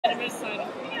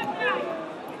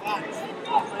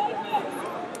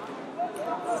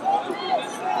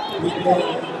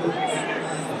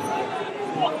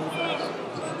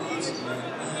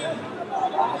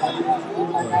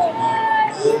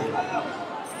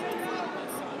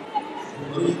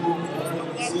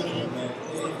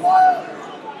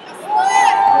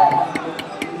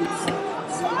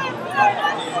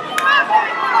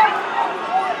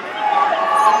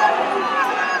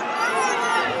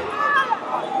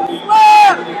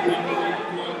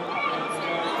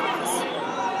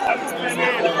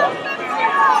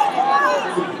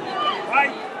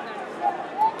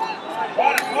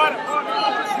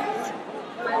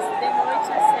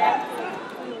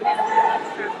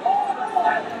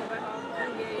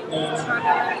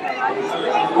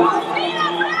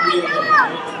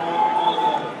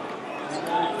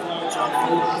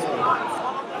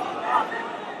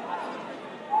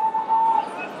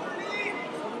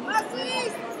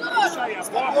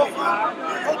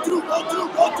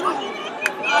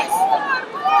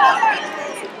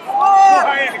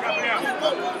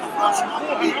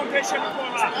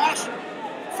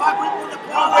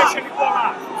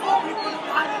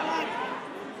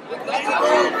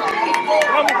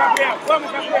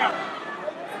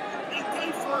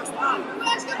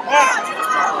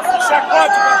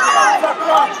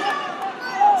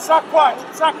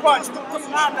Sacode, não tem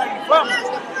nada aí, vamos!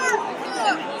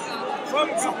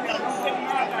 Vamos, campeão, não tem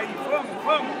nada aí,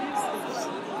 vamos!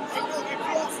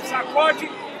 Sacode e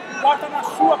bota na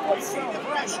sua posição,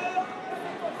 vamos!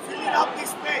 Fill it up the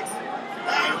space!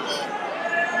 There you go!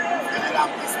 Fill it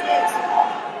up the space!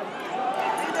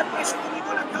 Tem the pressure when you're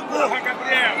gonna come up! Empurra,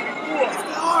 Gabriel, empurra! Lift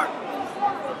the arm!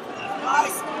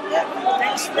 Nice! Tem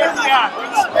que espernear, tem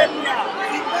que espernear!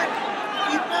 Keep it!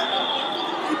 Keep it!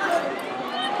 Keep it!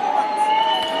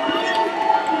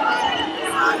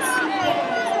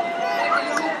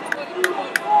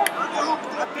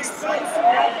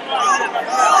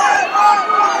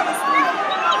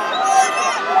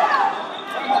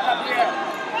 Vamos, Gabriel!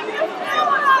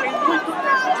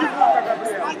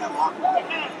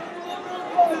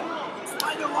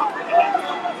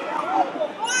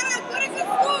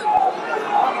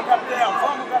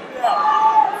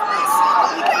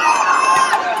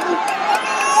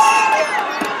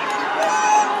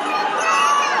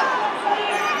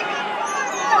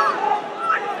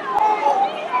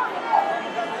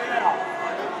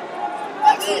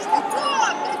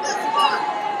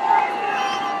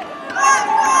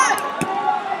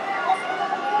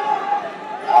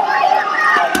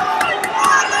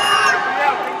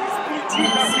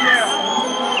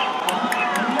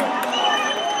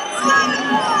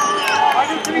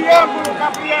 Olha o triângulo,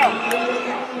 Gabriel!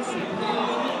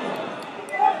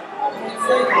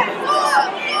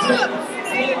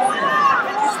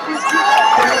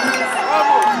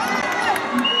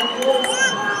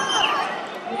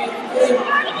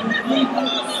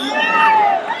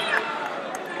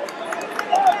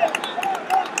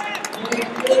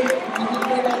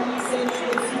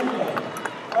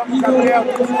 Vamos, Gabriel!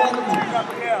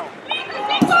 Gabriel!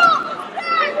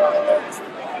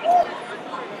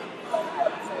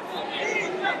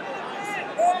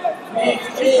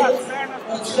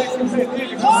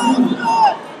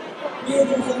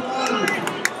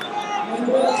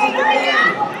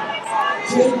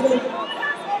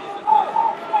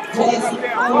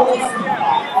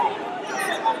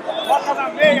 Bota na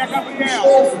meia, Gabriel!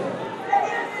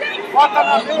 Bota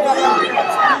na meia,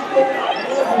 Gabriel!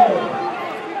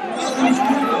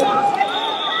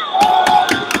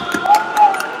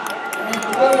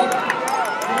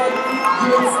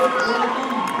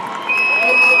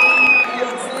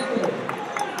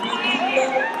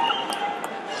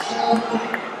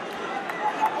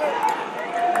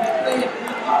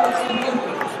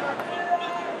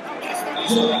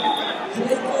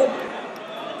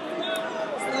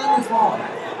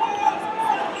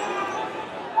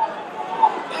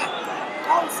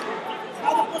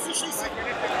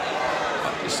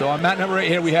 So on mat number 8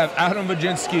 here, we have Adam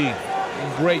Wardzinski,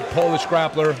 great Polish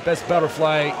grappler, best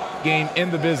butterfly game in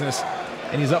the business,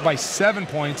 and he's up by 7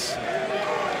 points.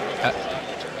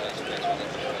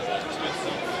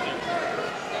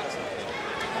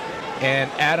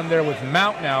 And Adam there with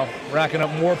mount now, racking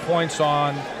up more points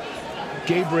on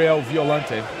Gabriel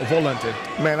Volante.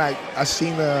 Man, I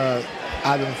seen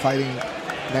Adam fighting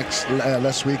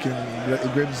last week in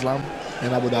Grand Slam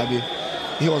in Abu Dhabi.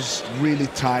 He was really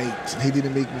tight. He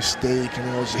didn't make mistake,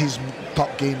 and his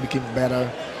top game became better.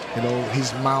 You know,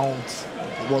 his mount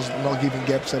was not giving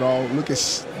gaps at all. Look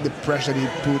at the pressure he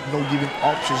put, no giving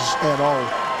options at all.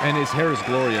 And his hair is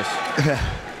glorious.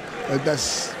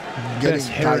 getting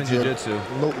hair in tight here. Jiu-Jitsu.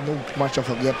 No much of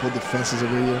a gap with defenses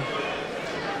over here.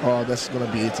 Oh, that's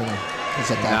gonna be it. It's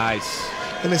attack. Nice.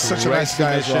 And he's such a Great nice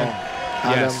guy as well.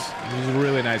 Yes, he's a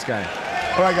really nice guy.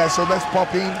 All right, guys, so let's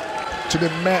pop in to the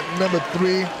mat number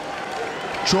 3.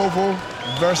 Trovo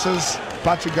versus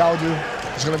Patrick Gaudio.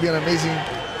 It's going to be an amazing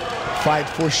fight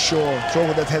for sure.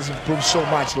 Trovo that has improved so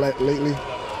much lately.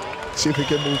 See if he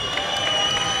can move.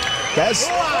 That's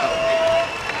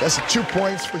 2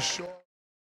 points for sure.